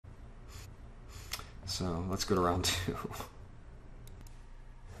So let's go to round 2.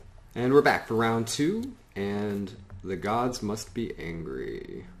 And we're back for round 2, and the gods must be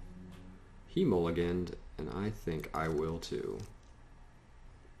angry. He mulliganed, and I think I will too.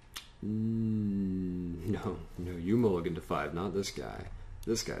 No, you mulliganed to 5, not this guy.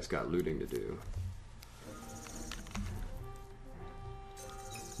 This guy's got looting to do.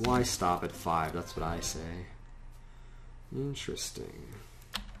 Why stop at 5? That's what I say. Interesting.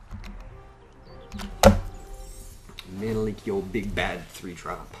 Manalik, your big bad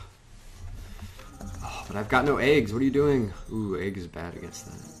 3-drop. Oh, but I've got no eggs. What are you doing? Ooh, egg is bad against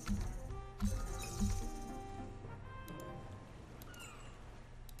that.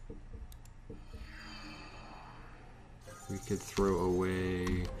 We could throw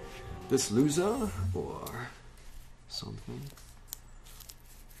away this loser or something.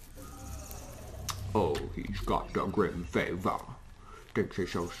 Oh, he's got the grim favor. Thinks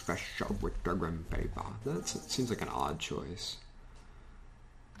he's so special with the grim favor. That seems like an odd choice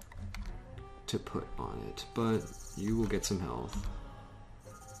to put on it, but you will get some health.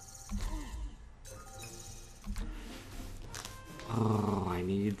 Oh, I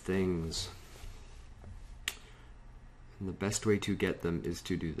need things. And the best way to get them is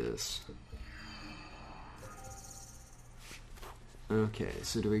to do this. Okay,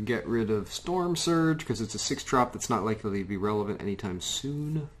 so do we get rid of Storm Surge because it's a 6-drop that's not likely to be relevant anytime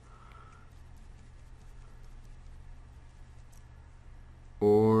soon?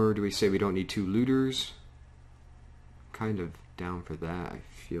 Or do we say we don't need 2 looters? Kind of down for that, I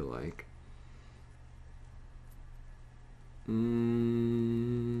feel like.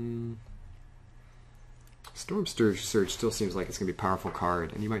 Storm Surge still seems like it's going to be a powerful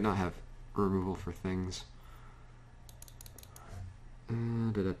card, and you might not have removal for things.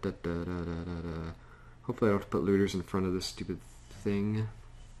 Hopefully I don't have to put looters in front of this stupid thing.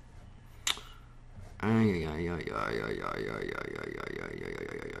 I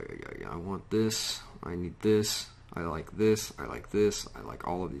want this. I need this. I like this. I like this. I like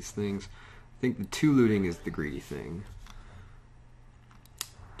all of these things. I think the 2 looting is the greedy thing.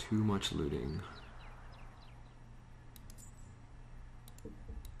 Too much looting.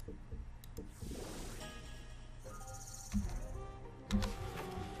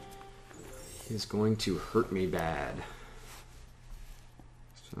 Is going to hurt me bad.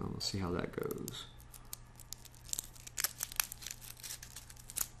 So let's see how that goes.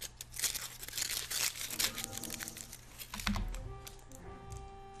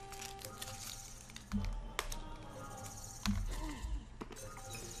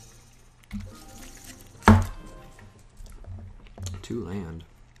 Two land.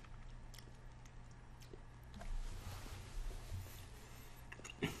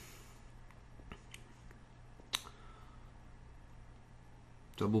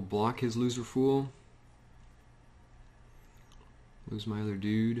 Double block his loser fool. Lose my other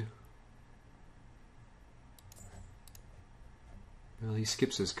dude. Well, he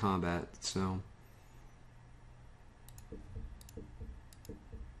skips his combat, so.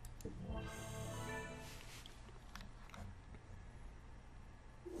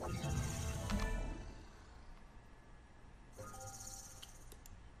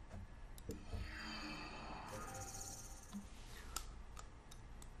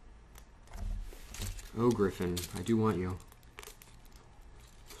 Oh, Griffin, I do want you.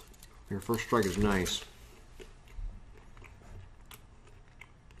 Your first strike is nice.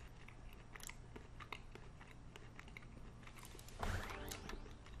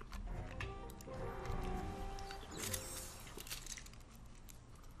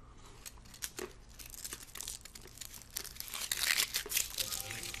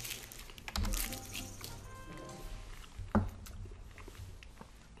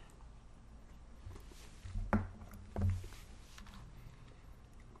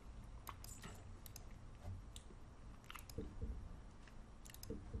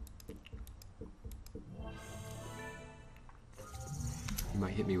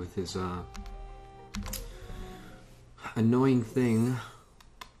 Might hit me with his annoying thing.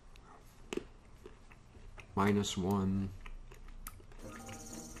 -1.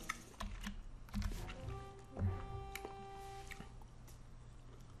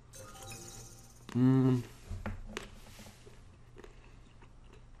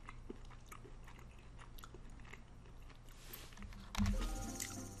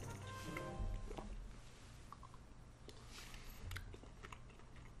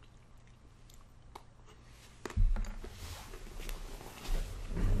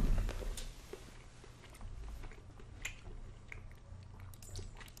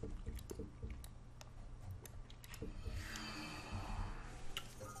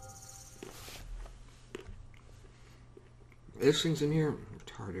 This thing's in here.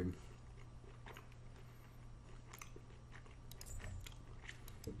 Retarded.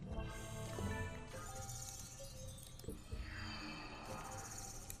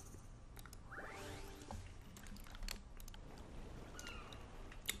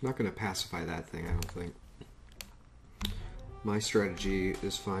 I'm not going to pacify that thing, I don't think. My strategy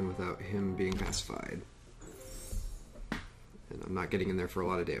is fine without him being pacified. And I'm not getting in there for a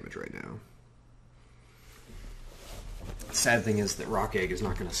lot of damage right now. The sad thing is that Rock Egg is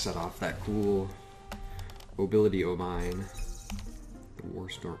not going to set off that cool Mobility O Mine. The War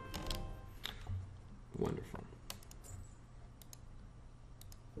Storm. Wonderful.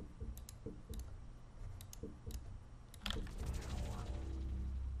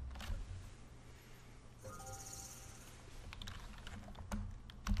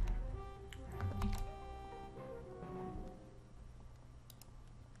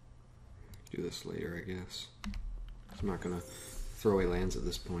 Do this later, I guess. I'm not gonna throw away lands at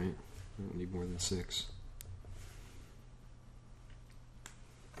this point. I don't need more than 6.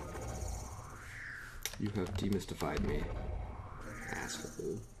 You have demystified me,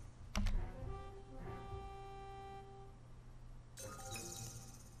 asshole.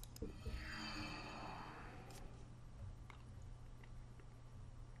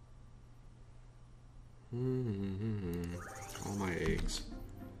 All my eggs.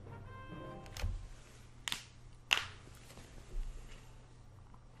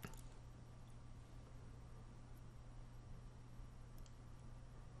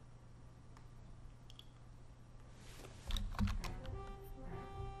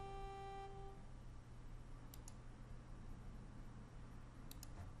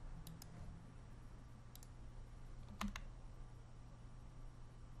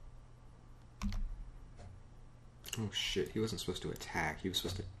 Oh shit, he wasn't supposed to attack. He was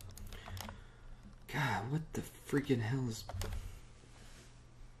supposed to... God, what the freaking hell is...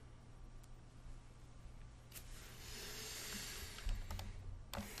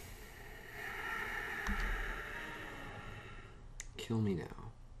 Kill me now.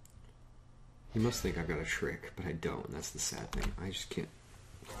 He must think I've got a trick, but I don't. That's the sad thing. I just can't...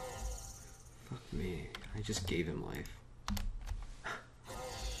 Fuck me. I just gave him life.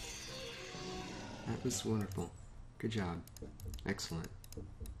 That was wonderful. Good job. Excellent.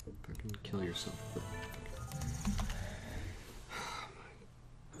 Fucking kill yourself.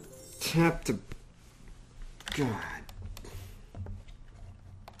 Tap to... God.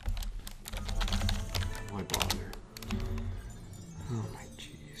 Why bother? Oh my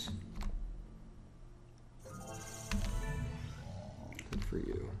jeez. Good for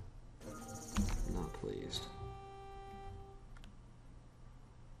you. Not pleased.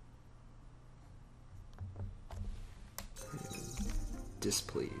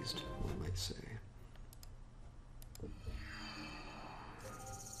 Displeased, one might say.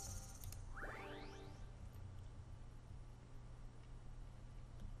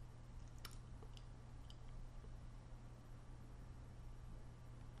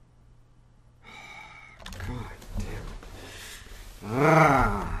 God damn it.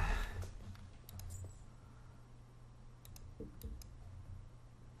 Ah!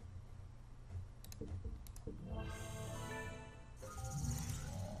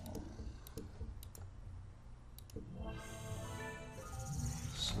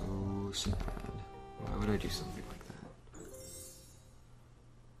 So sad. Why would I do something like that?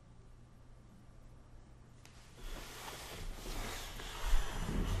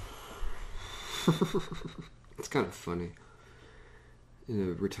 It's kind of funny.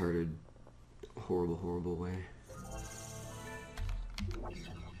 In a retarded, horrible, horrible way.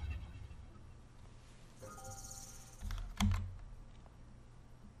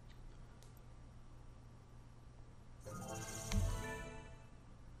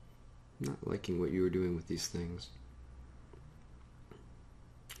 Not liking what you were doing with these things.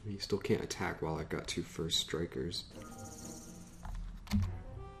 You still can't attack while I've got 2 first strikers. Yeah,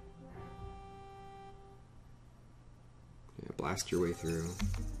 blast your way through.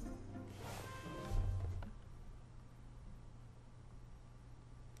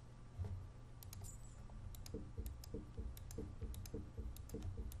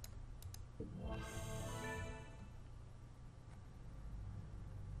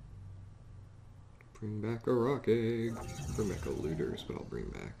 Bring back a rock egg. Bring back a looters, but I'll bring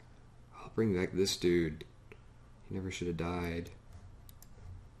back. I'll bring back this dude. He never should have died.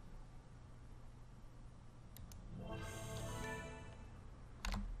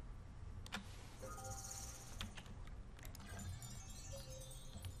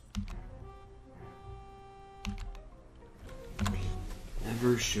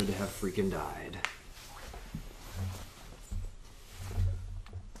 Never should have freaking died.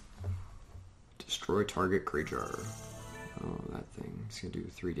 Destroy target creature. Oh, that thing. It's gonna do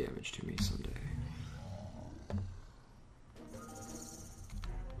 3 damage to me someday.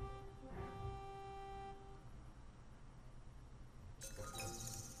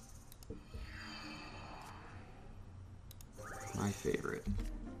 My favorite.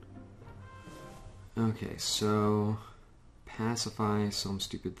 Okay, so pacify some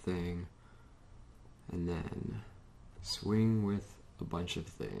stupid thing, and then swing with a bunch of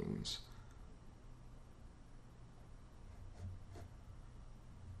things.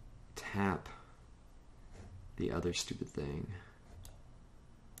 Tap the other stupid thing.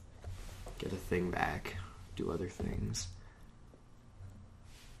 Get a thing back. Do other things.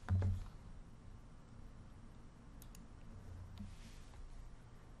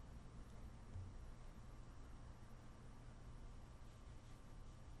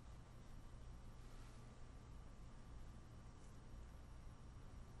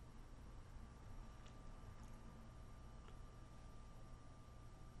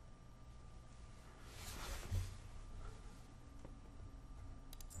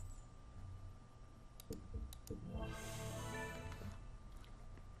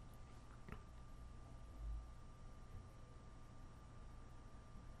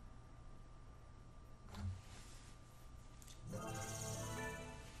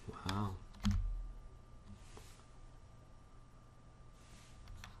 Wow.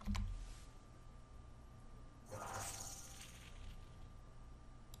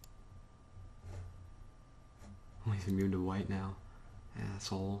 Oh, he's immune to white now.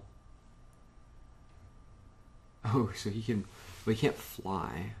 Asshole. Oh, so he can... Well, he can't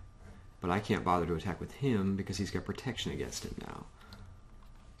fly. But I can't bother to attack with him because he's got protection against him now.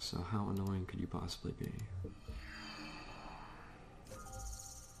 So how annoying could you possibly be?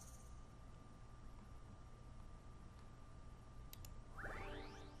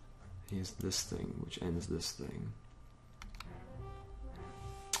 He has this thing, which ends this thing.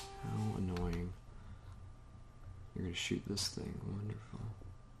 How annoying. You're gonna shoot this thing. Wonderful.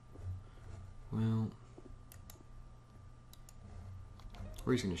 Well...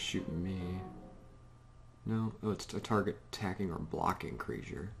 Or he's gonna shoot me. No? Oh, it's a target attacking or blocking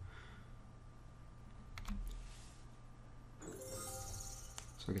creature.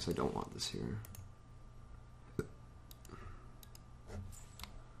 So I guess I don't want this here.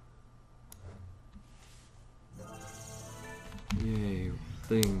 Yay,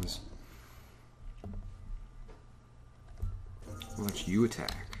 things. Watch you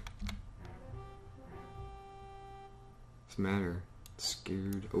attack. What's the matter?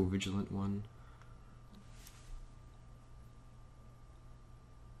 Scared, oh, vigilant one.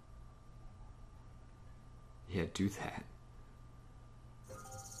 Yeah, do that.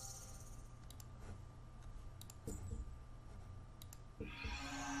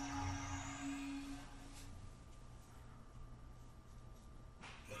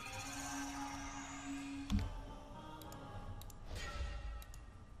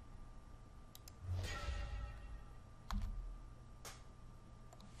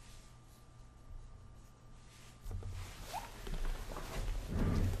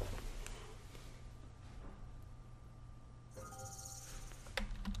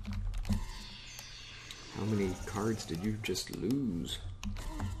 How many cards did you just lose?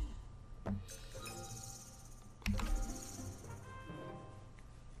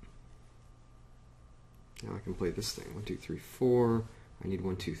 Now I can play this thing. 1, 2, 3, 4. I need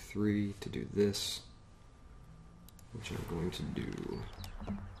 1, 2, 3 to do this, which I'm going to do.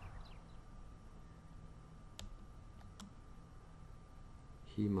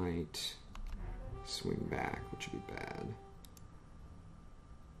 He might swing back, which would be bad.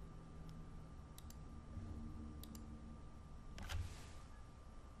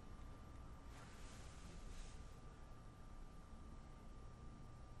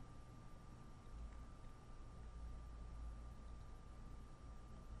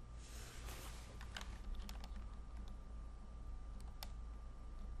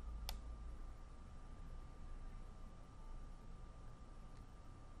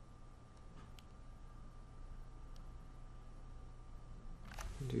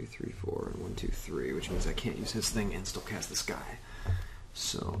 Two, 3, 4, and 1, 2, 3, which means I can't use his thing and still cast this guy.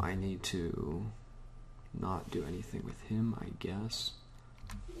 So I need to not do anything with him, I guess.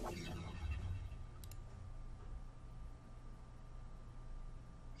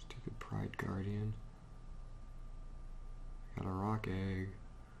 Stupid Pride Guardian. I got a rock egg,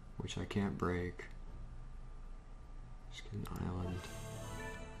 which I can't break. Just get an island.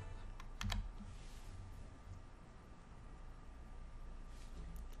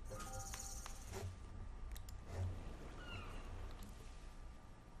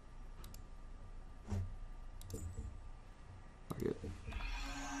 Good.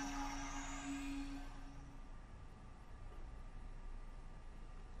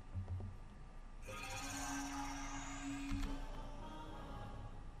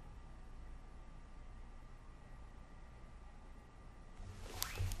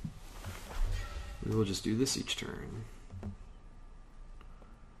 We will just do this each turn.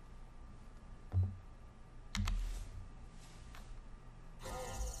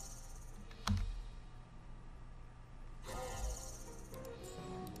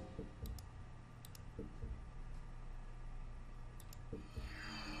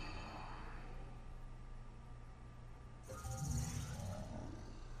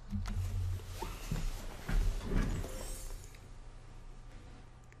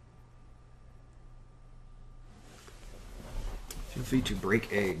 Feel free to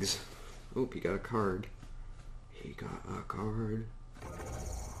break eggs. Oh, he got a card. He got a card.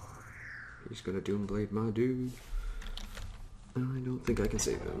 He's gonna Doomblade my dude. I don't think I can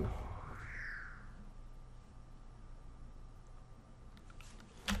save him.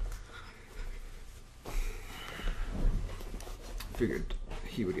 Figured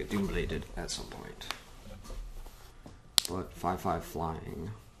he would get Doombladed at some point. But 5/5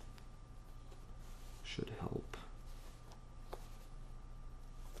 flying should help.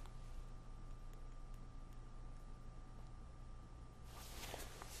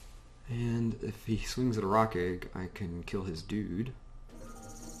 And if he swings at a rock egg, I can kill his dude,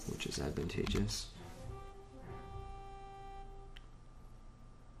 which is advantageous.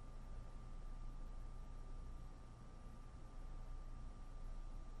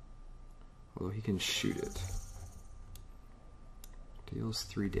 Although he can shoot it. Deals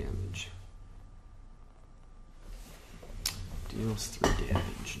 3 damage. Deals 3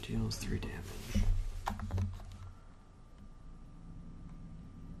 damage. Deals 3 damage.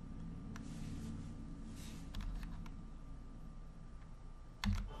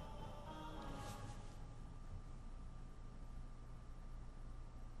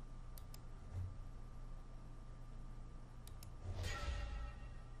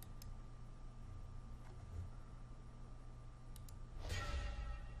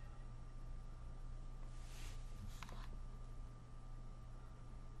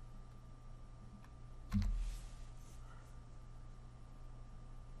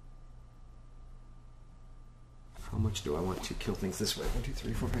 How much do I want to kill things this way? 1, 2,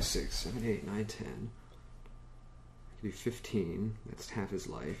 3, 4, 5, 6, 7, 8, 9, 10. I can do 15. That's half his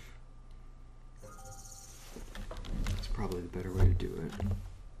life. That's probably the better way to do it.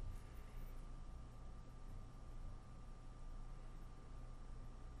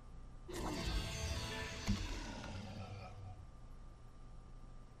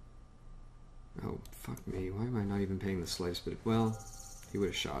 Oh, fuck me. Why am I not even paying the slice? But, well, he would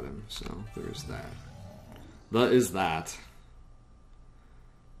have shot him, so there's that. That is that.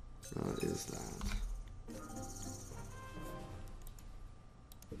 That is that.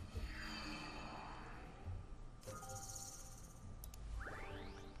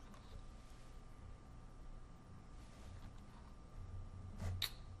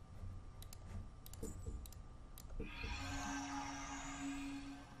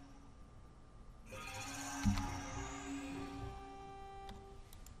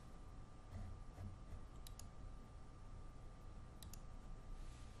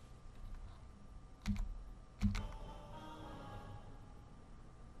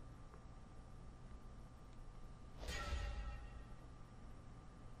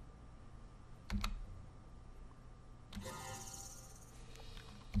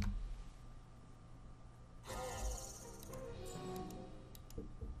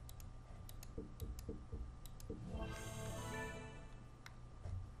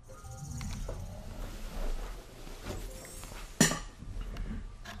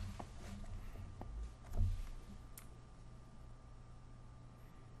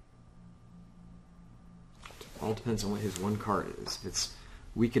 All depends on what his one card is. If it's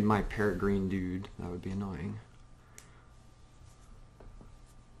weaken my peregrine dude, that would be annoying.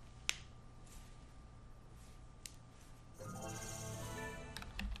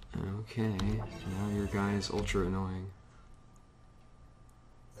 Okay, now your guy is ultra annoying.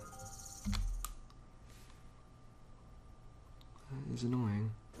 That is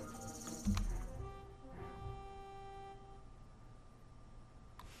annoying.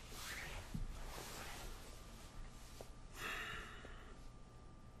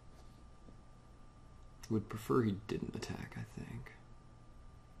 Would prefer he didn't attack, I think.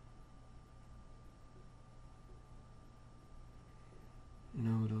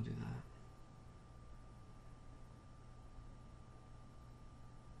 No, don't do that.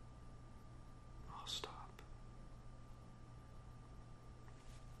 Oh, stop.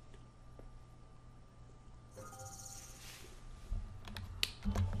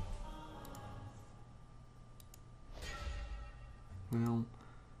 Well,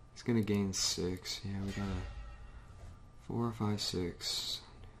 he's gonna gain 6. Yeah, we got a 4, 5, 6,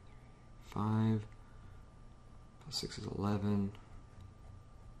 5 plus 6 is 11.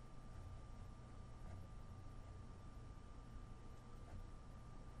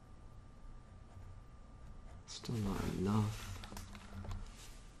 Still not enough.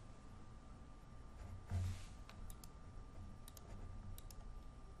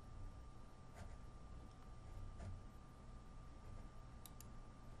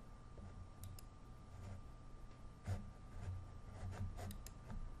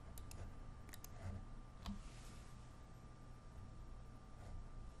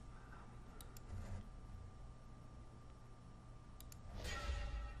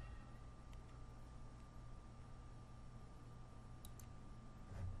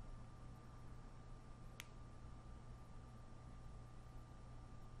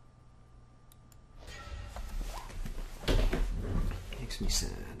 Makes me sad.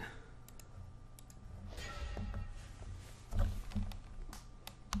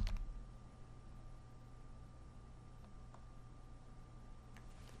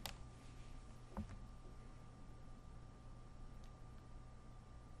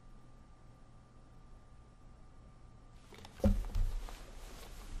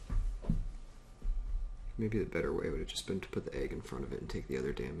 Maybe the better way would have just been to put the egg in front of it and take the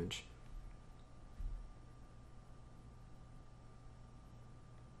other damage.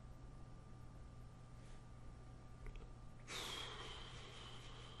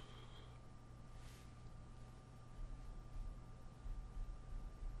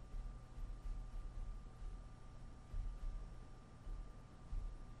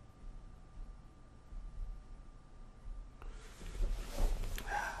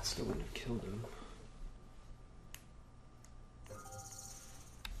 Still wouldn't have killed him.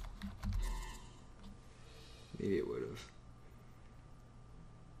 Maybe it would have.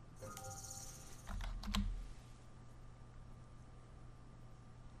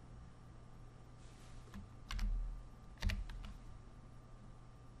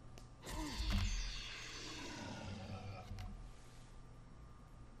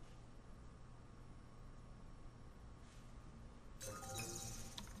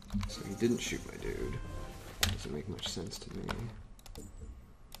 So he didn't shoot my dude. Doesn't make much sense to me.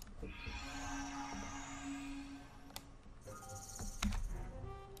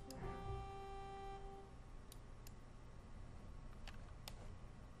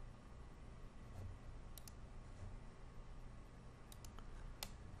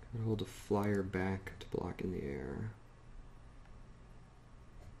 Gonna hold a flyer back to block in the air.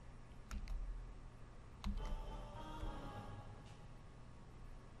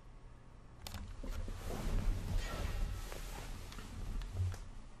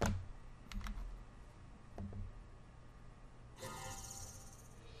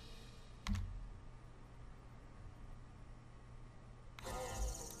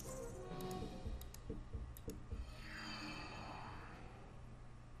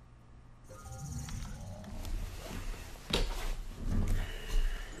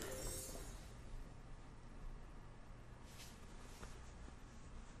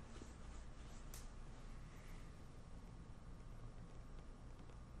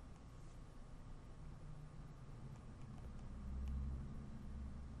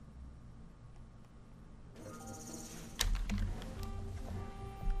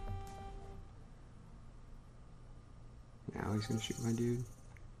 Now he's gonna shoot my dude.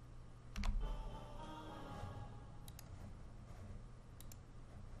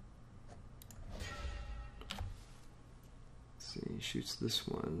 Let's see, he shoots this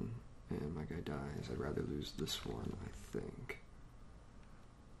one, and my guy dies. I'd rather lose this one, I think.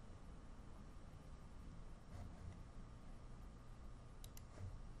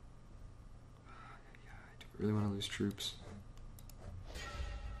 Do I really want to lose troops?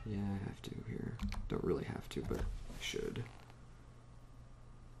 Yeah, I have to here. Don't really have to, but I should.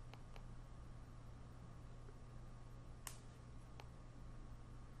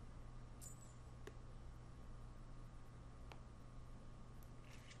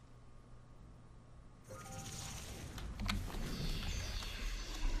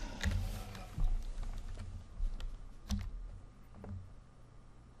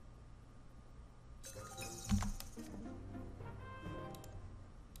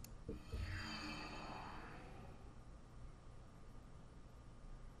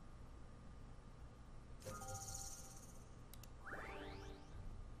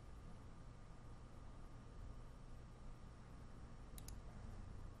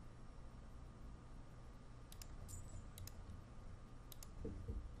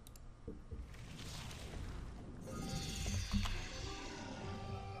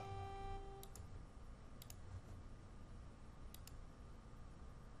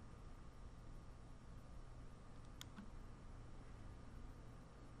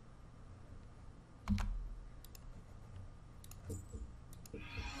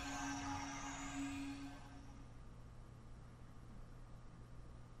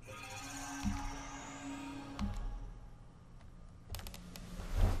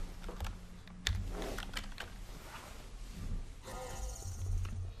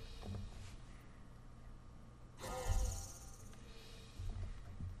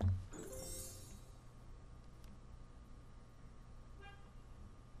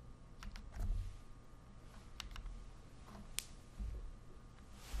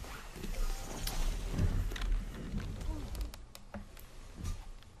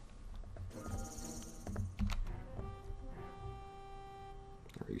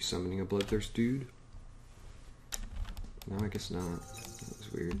 Are you summoning a Bloodthirst dude? No, I guess not. That was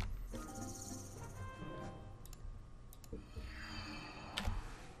weird.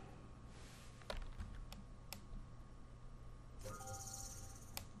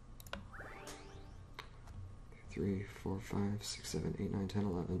 Three, 4, 5, 6, 7, 8, 9, 10,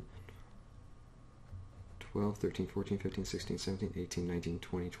 11, 12, 13, 14, 15, 16, 17, 18, 19,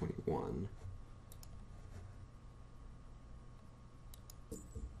 20, 21.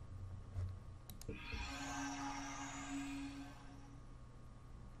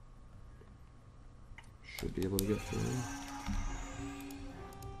 Should be able to get through.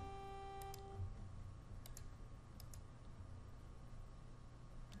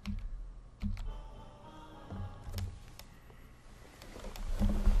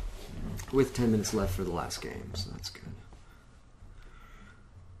 With 10 minutes left for the last game, so that's good.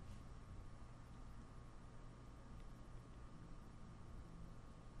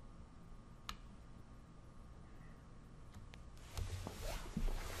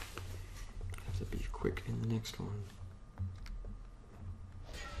 Have to be quick in the next one.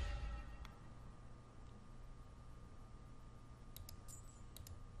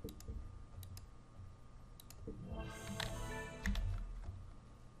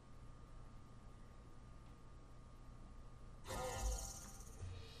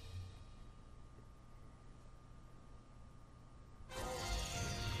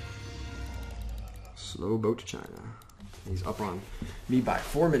 Slow boat to China. He's up on me by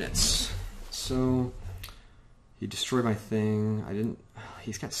 4 minutes. So he destroyed my thing. I didn't.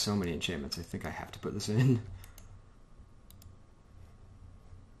 He's got so many enchantments. I think I have to put this in.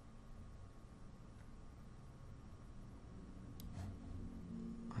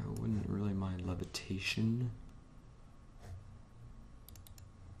 I wouldn't really mind levitation.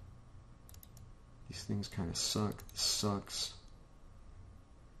 These things kind of suck. This sucks.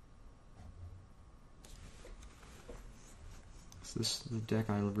 Is this the deck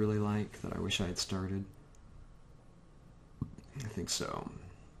I really like that I wish I had started? I think so.